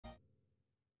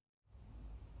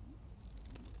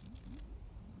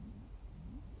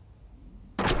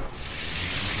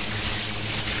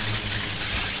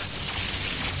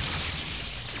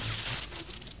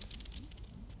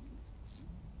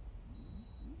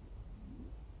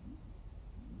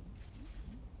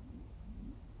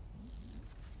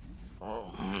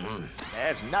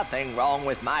There's nothing wrong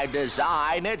with my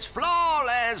design. It's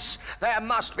flawless. There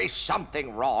must be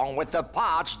something wrong with the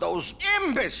parts those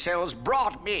imbeciles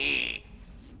brought me.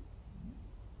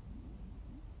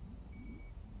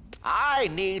 I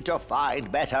need to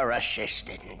find better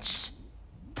assistants.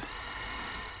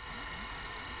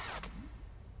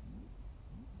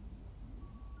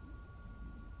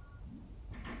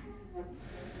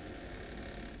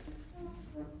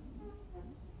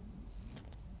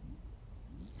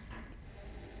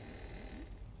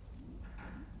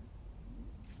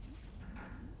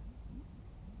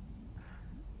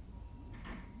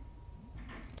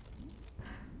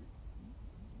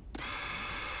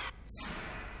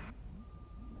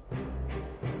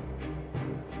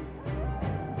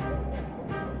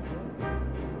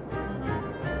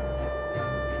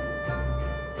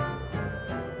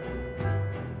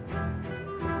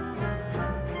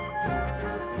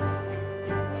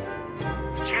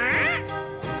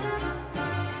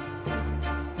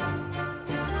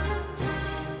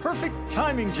 Perfect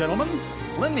timing, gentlemen.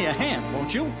 Lend me a hand,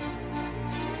 won't you?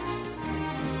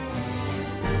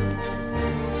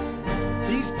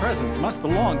 These presents must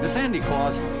belong to Sandy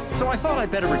Claus, so I thought I'd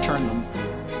better return them.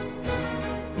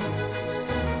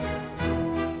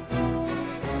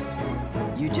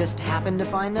 You just happened to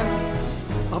find them?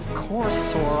 Of course,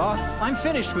 Sora. I'm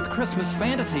finished with Christmas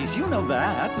fantasies, you know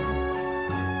that.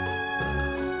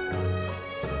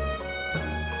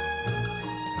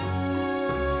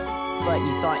 But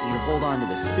you thought you'd hold on to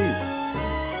the suit.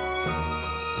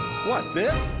 What,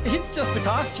 this? It's just a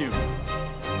costume.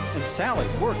 And Sally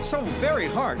worked so very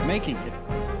hard making it.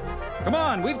 Come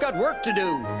on, we've got work to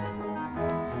do.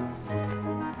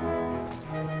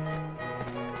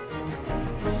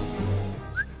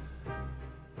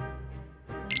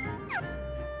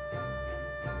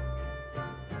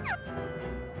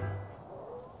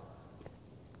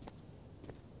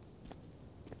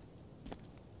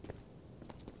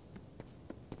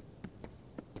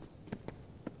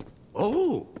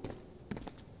 Oh!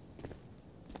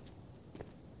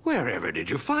 Wherever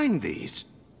did you find these?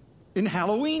 In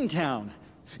Halloween Town.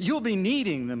 You'll be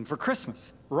needing them for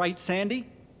Christmas, right, Sandy?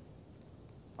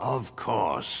 Of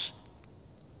course.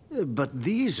 But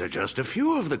these are just a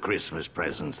few of the Christmas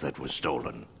presents that were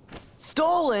stolen.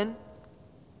 Stolen?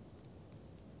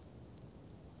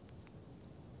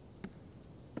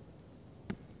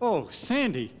 Oh,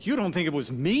 Sandy, you don't think it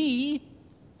was me?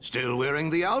 Still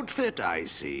wearing the outfit, I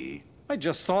see. I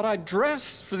just thought I'd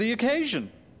dress for the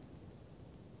occasion.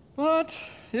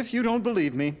 But if you don't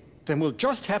believe me, then we'll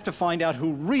just have to find out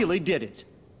who really did it.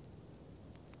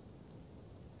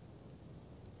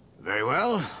 Very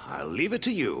well, I'll leave it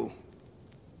to you.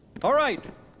 All right,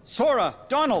 Sora,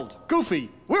 Donald, Goofy,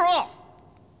 we're off!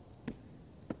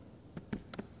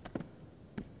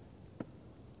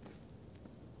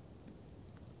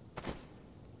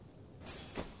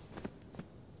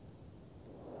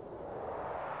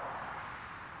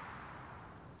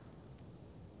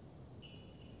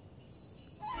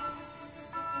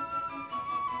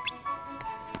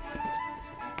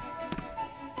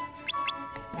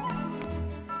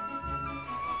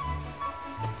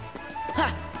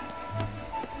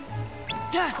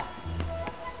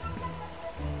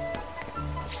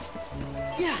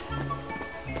 Yeah.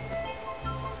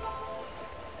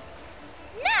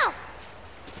 No!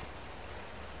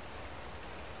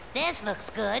 This looks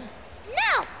good.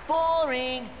 No!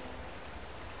 Boring.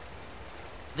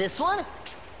 This one?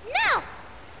 No!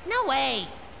 No way!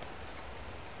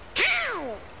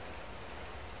 Ow!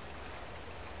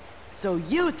 So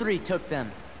you three took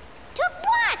them. Took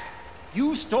what?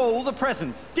 You stole the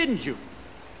presents, didn't you?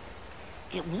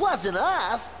 It wasn't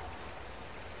us.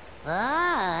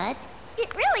 But...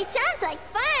 It really sounds like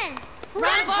fun!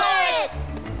 Run for it!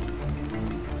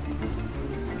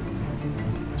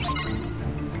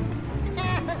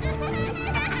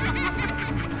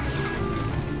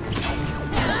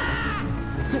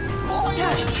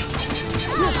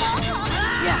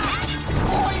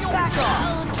 Back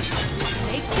off!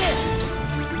 Take this!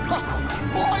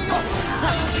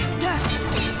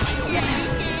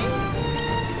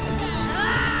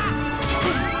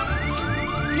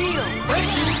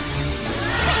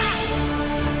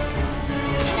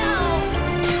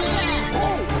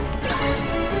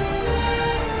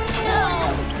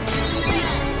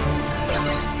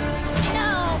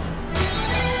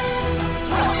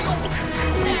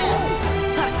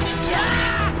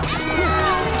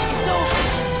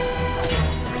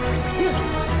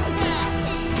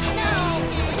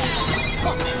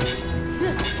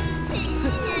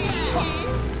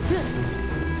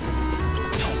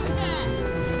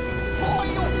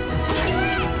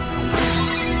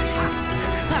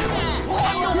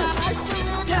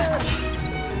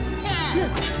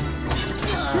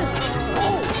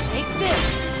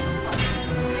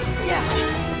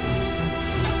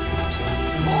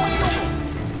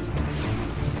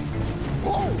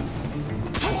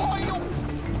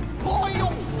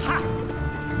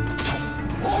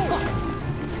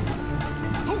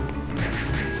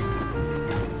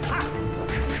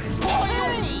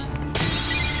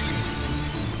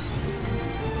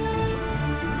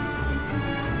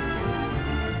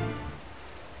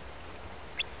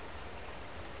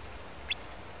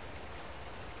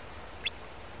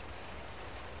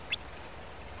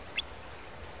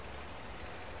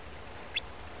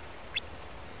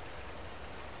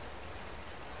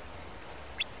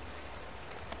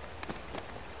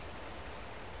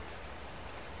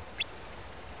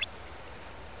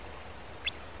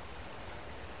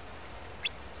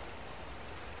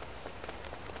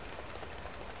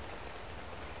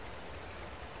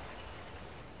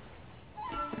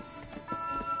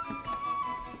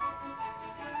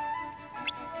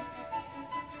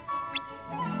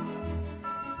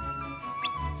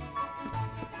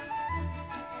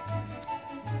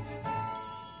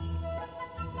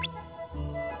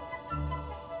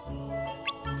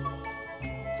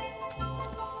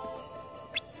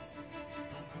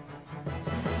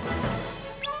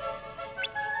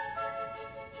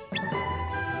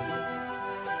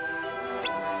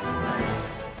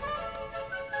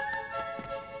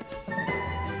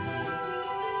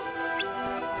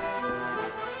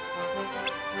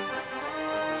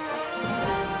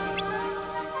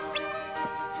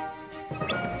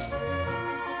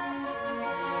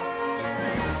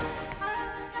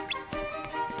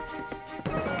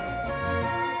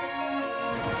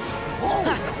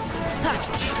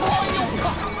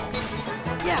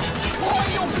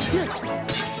 Take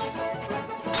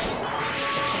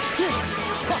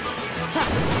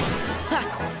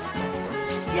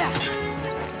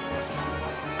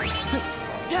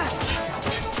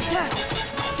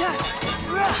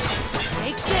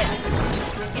this!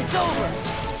 It's over!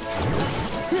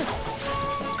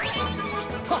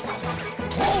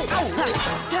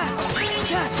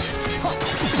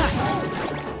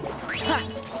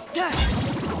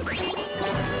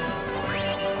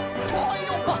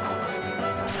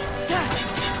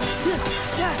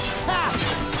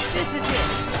 This is it!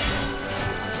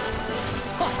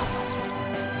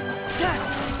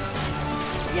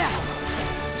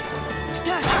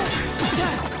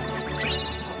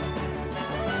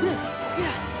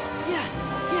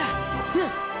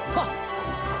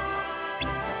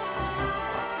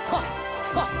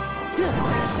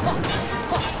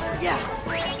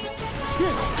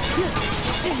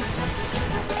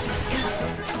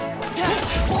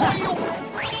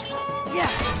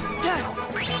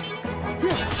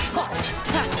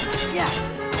 Yeah!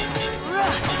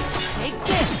 Take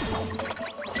this!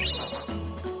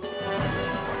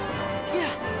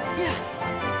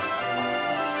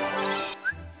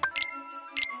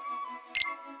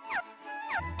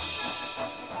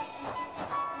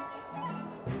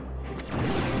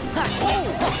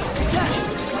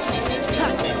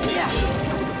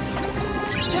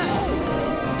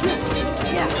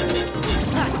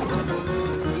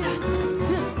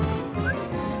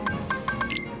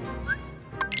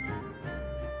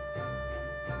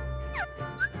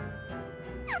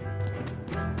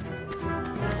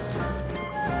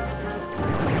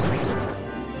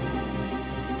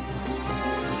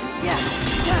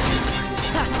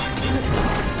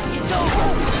 It's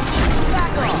over!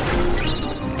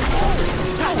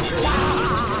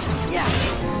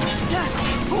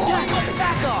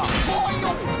 Back off! Back off!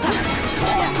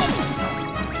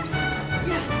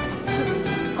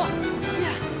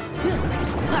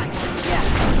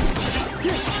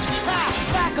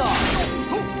 Back off!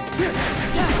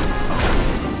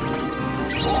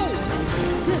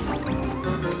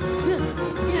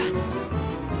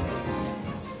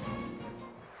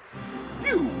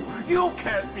 You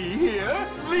can't be here.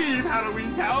 Leave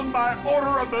Halloween Town by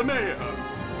order of the mayor.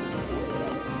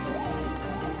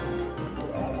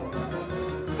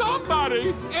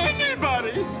 Somebody,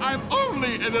 anybody. I'm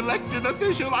only an elected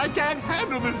official. I can't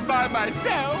handle this by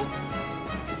myself.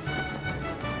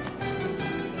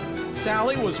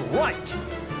 Sally was right.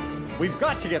 We've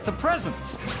got to get the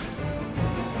presents.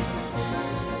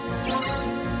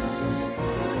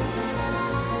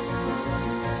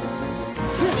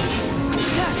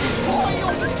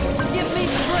 Give me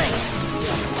strength!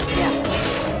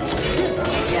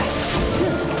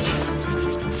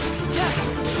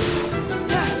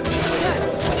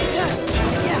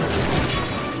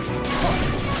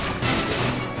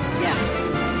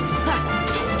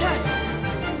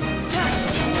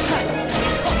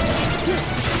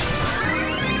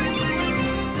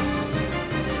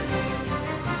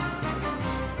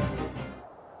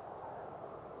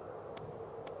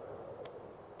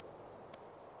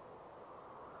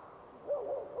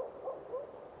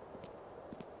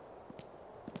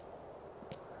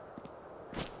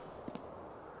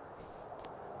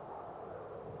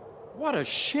 What a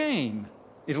shame.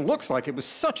 It looks like it was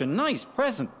such a nice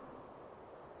present.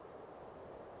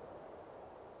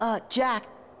 Jack.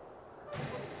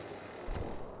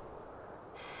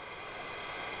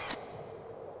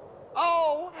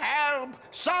 Oh, help!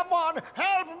 Someone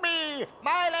help me!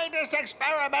 My latest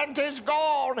experiment is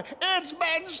gone! It's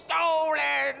been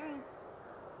stolen!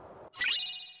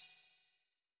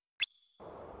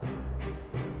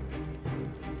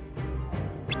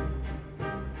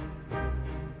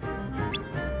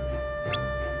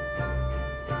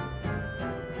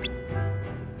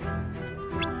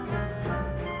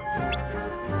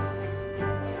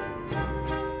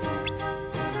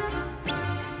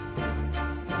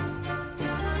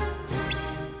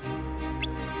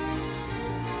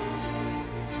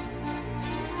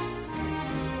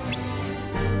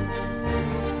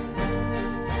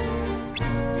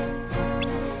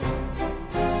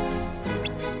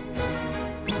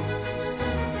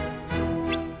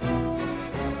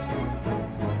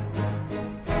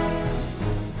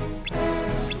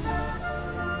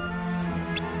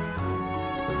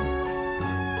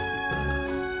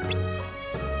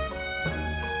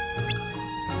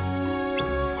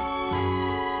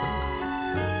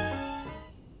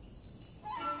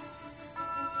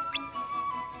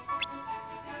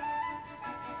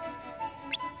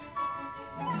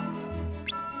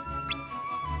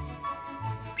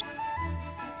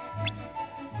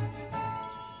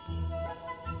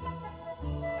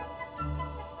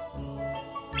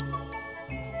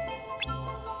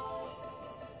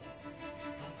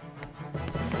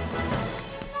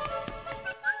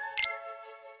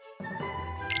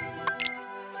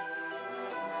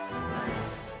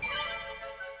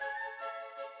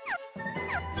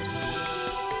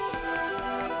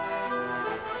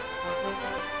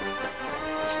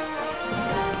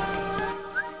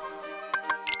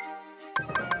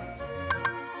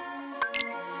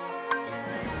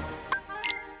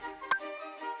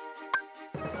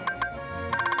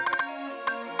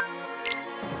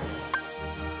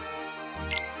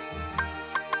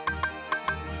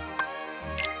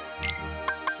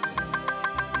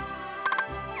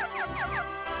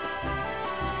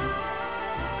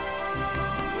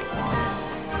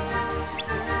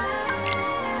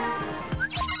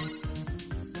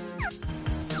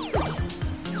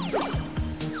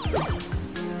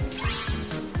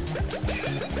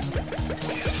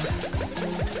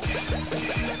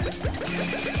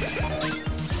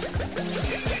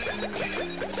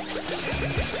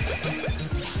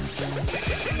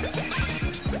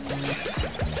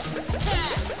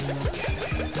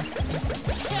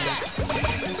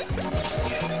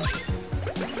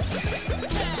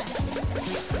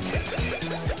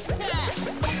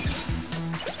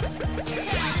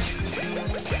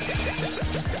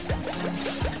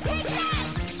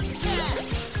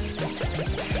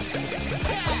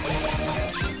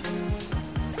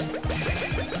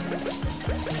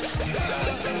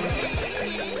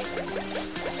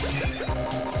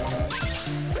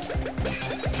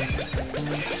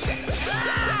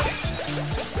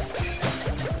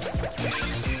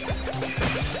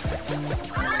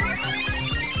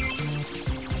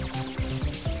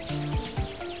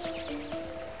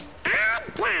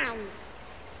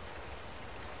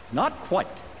 Not quite.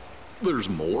 There's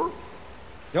more?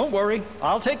 Don't worry,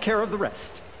 I'll take care of the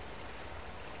rest.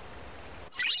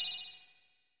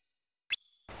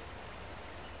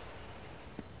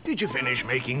 Did you finish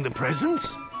making the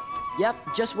presents? Yep,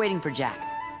 just waiting for Jack.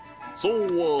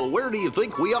 So, where do you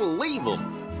think we ought to leave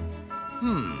them?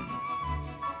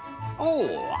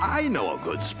 Oh, I know a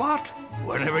good spot.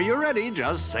 Whenever you're ready,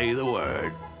 just say the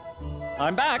word.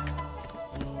 I'm back.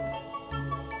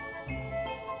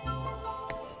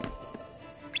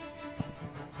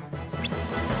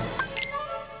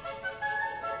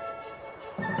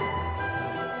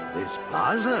 This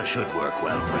plaza should work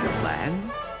well for your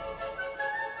plan.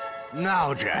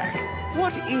 Now, Jack,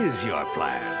 what is your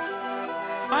plan?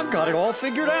 I've got it all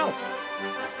figured out.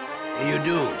 You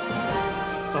do?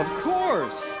 Of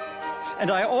course. And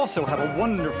I also have a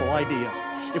wonderful idea.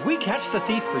 If we catch the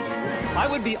thief for you, I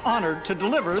would be honored to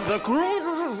deliver the...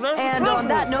 And on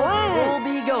that note, we'll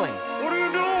be going. What are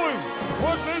you doing?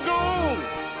 Let me go!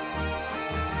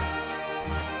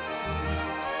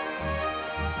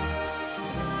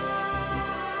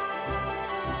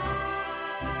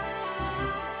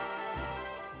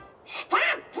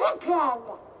 Stop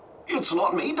thinking! It's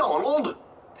not me, Donald.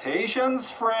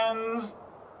 Patience, friends.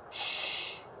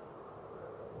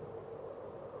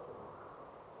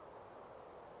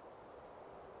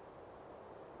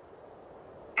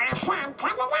 I said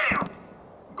cut it out!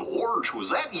 Gorge, was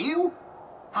that you?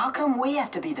 How come we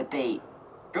have to be the bait?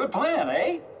 Good plan,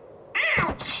 eh?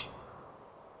 Ouch!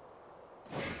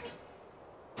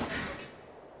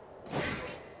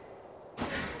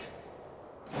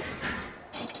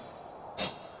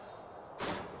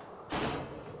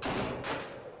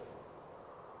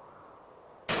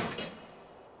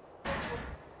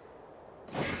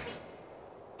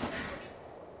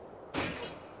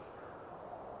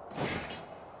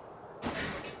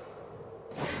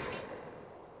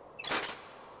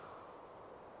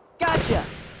 Gotcha!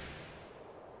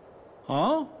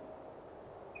 Huh?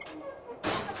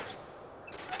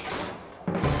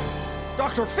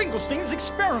 Dr. Finkelstein's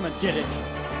experiment did it!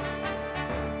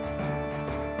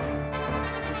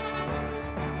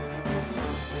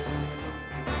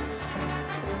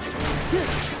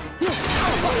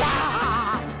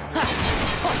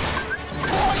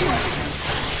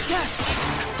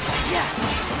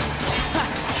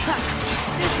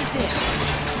 This is it!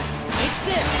 Take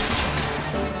this!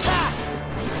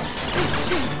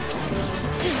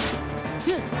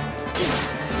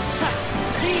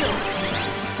 Heal!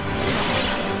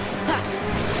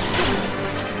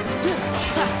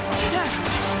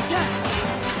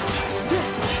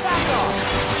 Back off!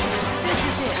 This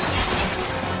is it!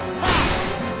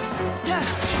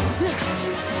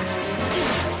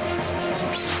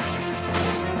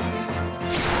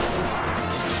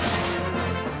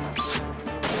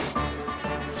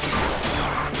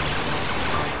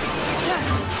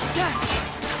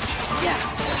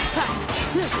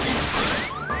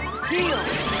 Heal!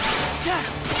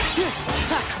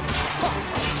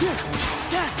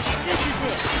 This is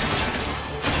it!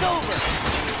 It's over!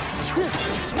 This is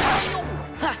it!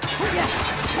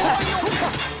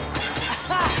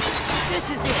 This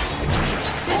is it!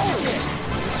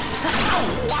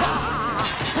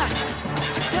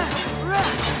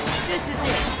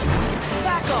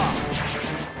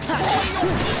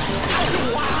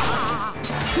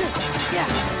 Yeah.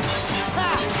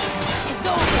 It's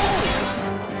over.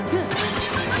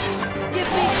 Give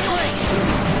me strength.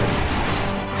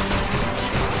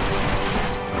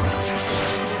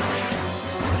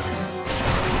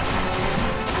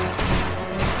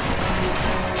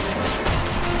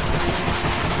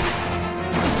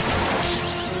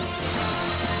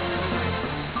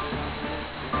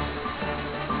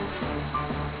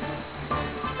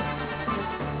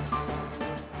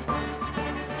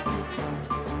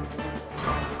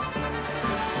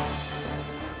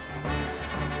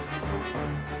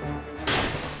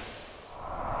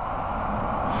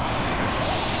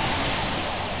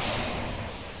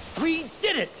 We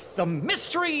did it! The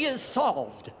mystery is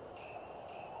solved.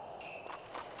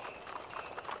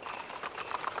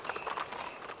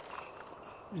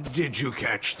 Did you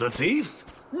catch the thief?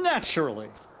 Naturally.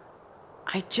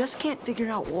 I just can't figure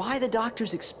out why the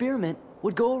doctor's experiment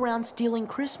would go around stealing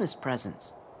Christmas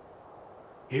presents.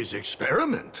 His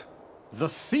experiment? The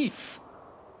thief.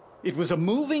 It was a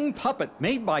moving puppet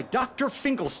made by Dr.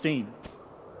 Finkelstein.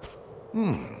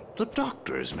 The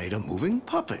doctor's made a moving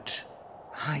puppet.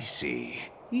 I see.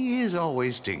 He is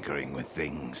always tinkering with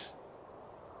things.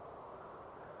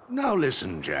 Now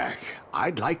listen, Jack.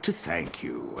 I'd like to thank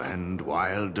you, and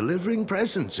while delivering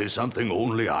presents is something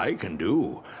only I can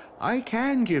do, I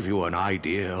can give you an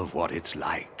idea of what it's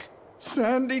like.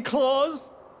 Sandy Claus?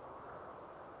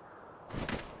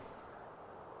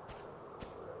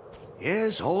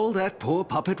 Yes, all that poor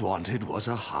puppet wanted was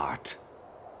a heart.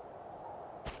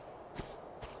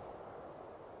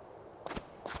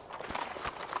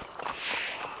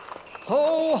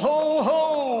 Ho, ho,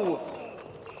 ho!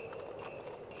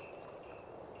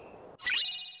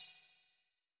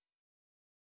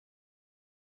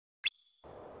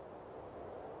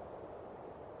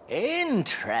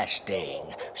 Interesting.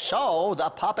 So the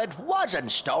puppet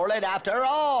wasn't stolen after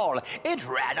all. It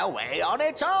ran away on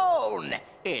its own.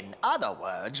 In other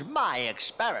words, my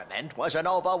experiment was an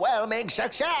overwhelming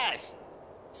success.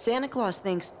 Santa Claus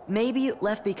thinks maybe it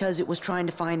left because it was trying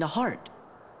to find a heart.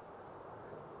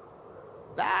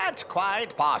 That's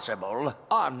quite possible.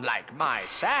 Unlike my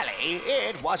Sally,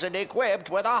 it wasn't equipped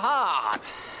with a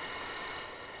heart.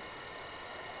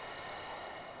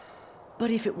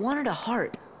 But if it wanted a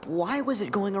heart, why was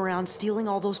it going around stealing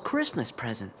all those Christmas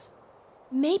presents?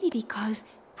 Maybe because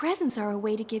presents are a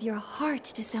way to give your heart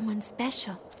to someone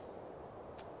special.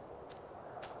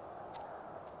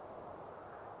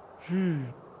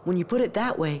 When you put it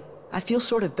that way, I feel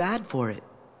sort of bad for it.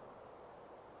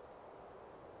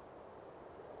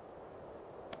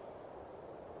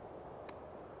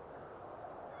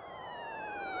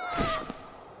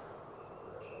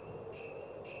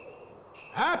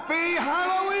 Happy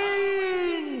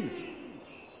Halloween!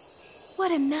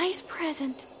 What a nice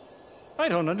present. I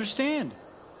don't understand.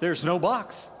 There's no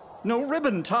box, no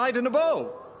ribbon tied in a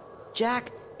bow.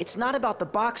 Jack, it's not about the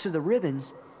box or the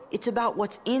ribbons. It's about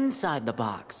what's inside the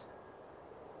box.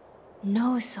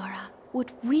 No, Sora.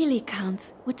 What really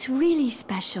counts, what's really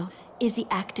special, is the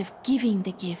act of giving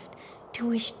the gift, to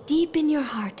wish deep in your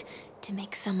heart to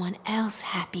make someone else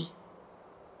happy.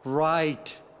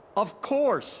 Right. Of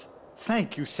course.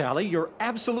 Thank you, Sally. You're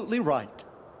absolutely right.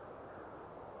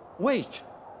 Wait.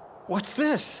 What's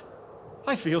this?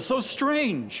 I feel so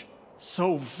strange.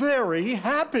 So very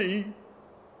happy.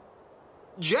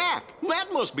 Jack,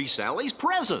 that must be Sally's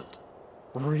present.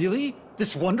 Really?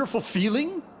 This wonderful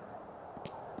feeling?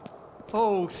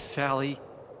 Oh, Sally.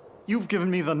 You've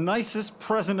given me the nicest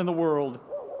present in the world,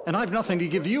 and I've nothing to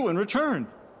give you in return.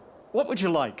 What would you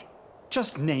like?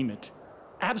 Just name it.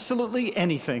 Absolutely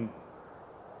anything.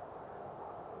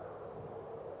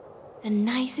 The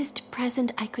nicest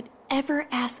present I could ever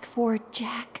ask for,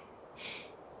 Jack,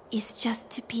 is just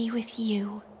to be with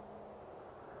you.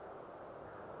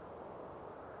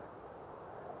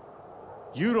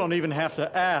 You don't even have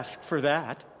to ask for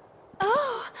that.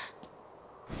 Oh!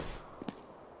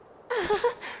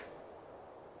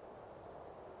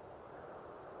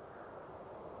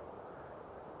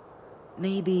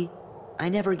 Maybe I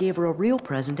never gave her a real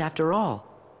present after all.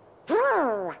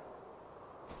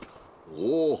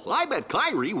 Oh, I bet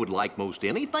Kyrie would like most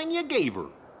anything you gave her.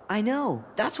 I know.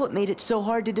 That's what made it so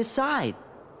hard to decide.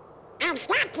 It's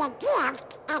not your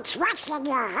gift, it's what's in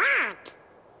your heart.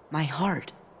 My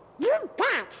heart. You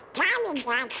bet. Diamond's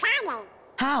outside it.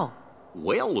 How?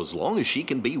 Well, as long as she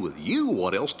can be with you,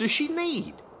 what else does she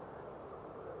need?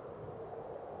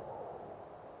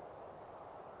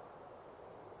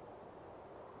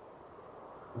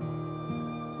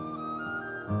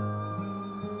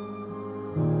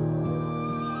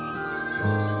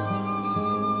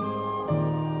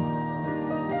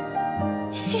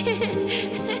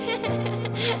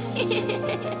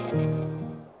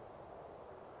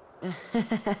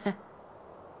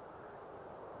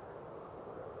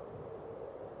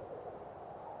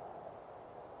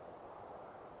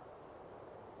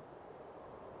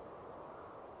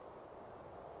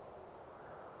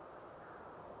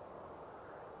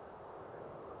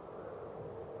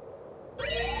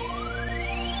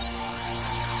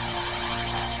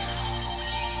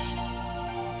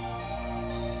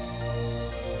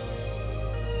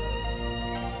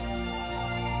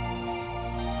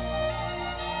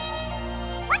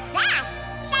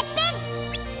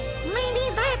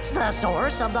 The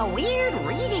source of the weird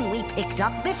reading we picked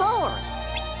up before.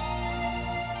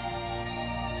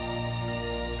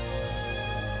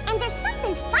 And there's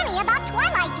something funny about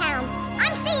Twilight Town.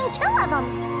 I'm seeing 2 of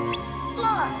them.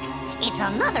 Look, it's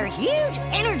another huge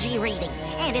energy reading,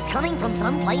 and it's coming from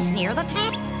someplace near the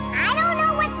town. I don't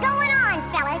know what's going on,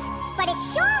 fellas, but it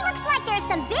sure looks like there's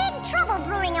some big trouble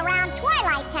brewing around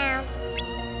Twilight Town.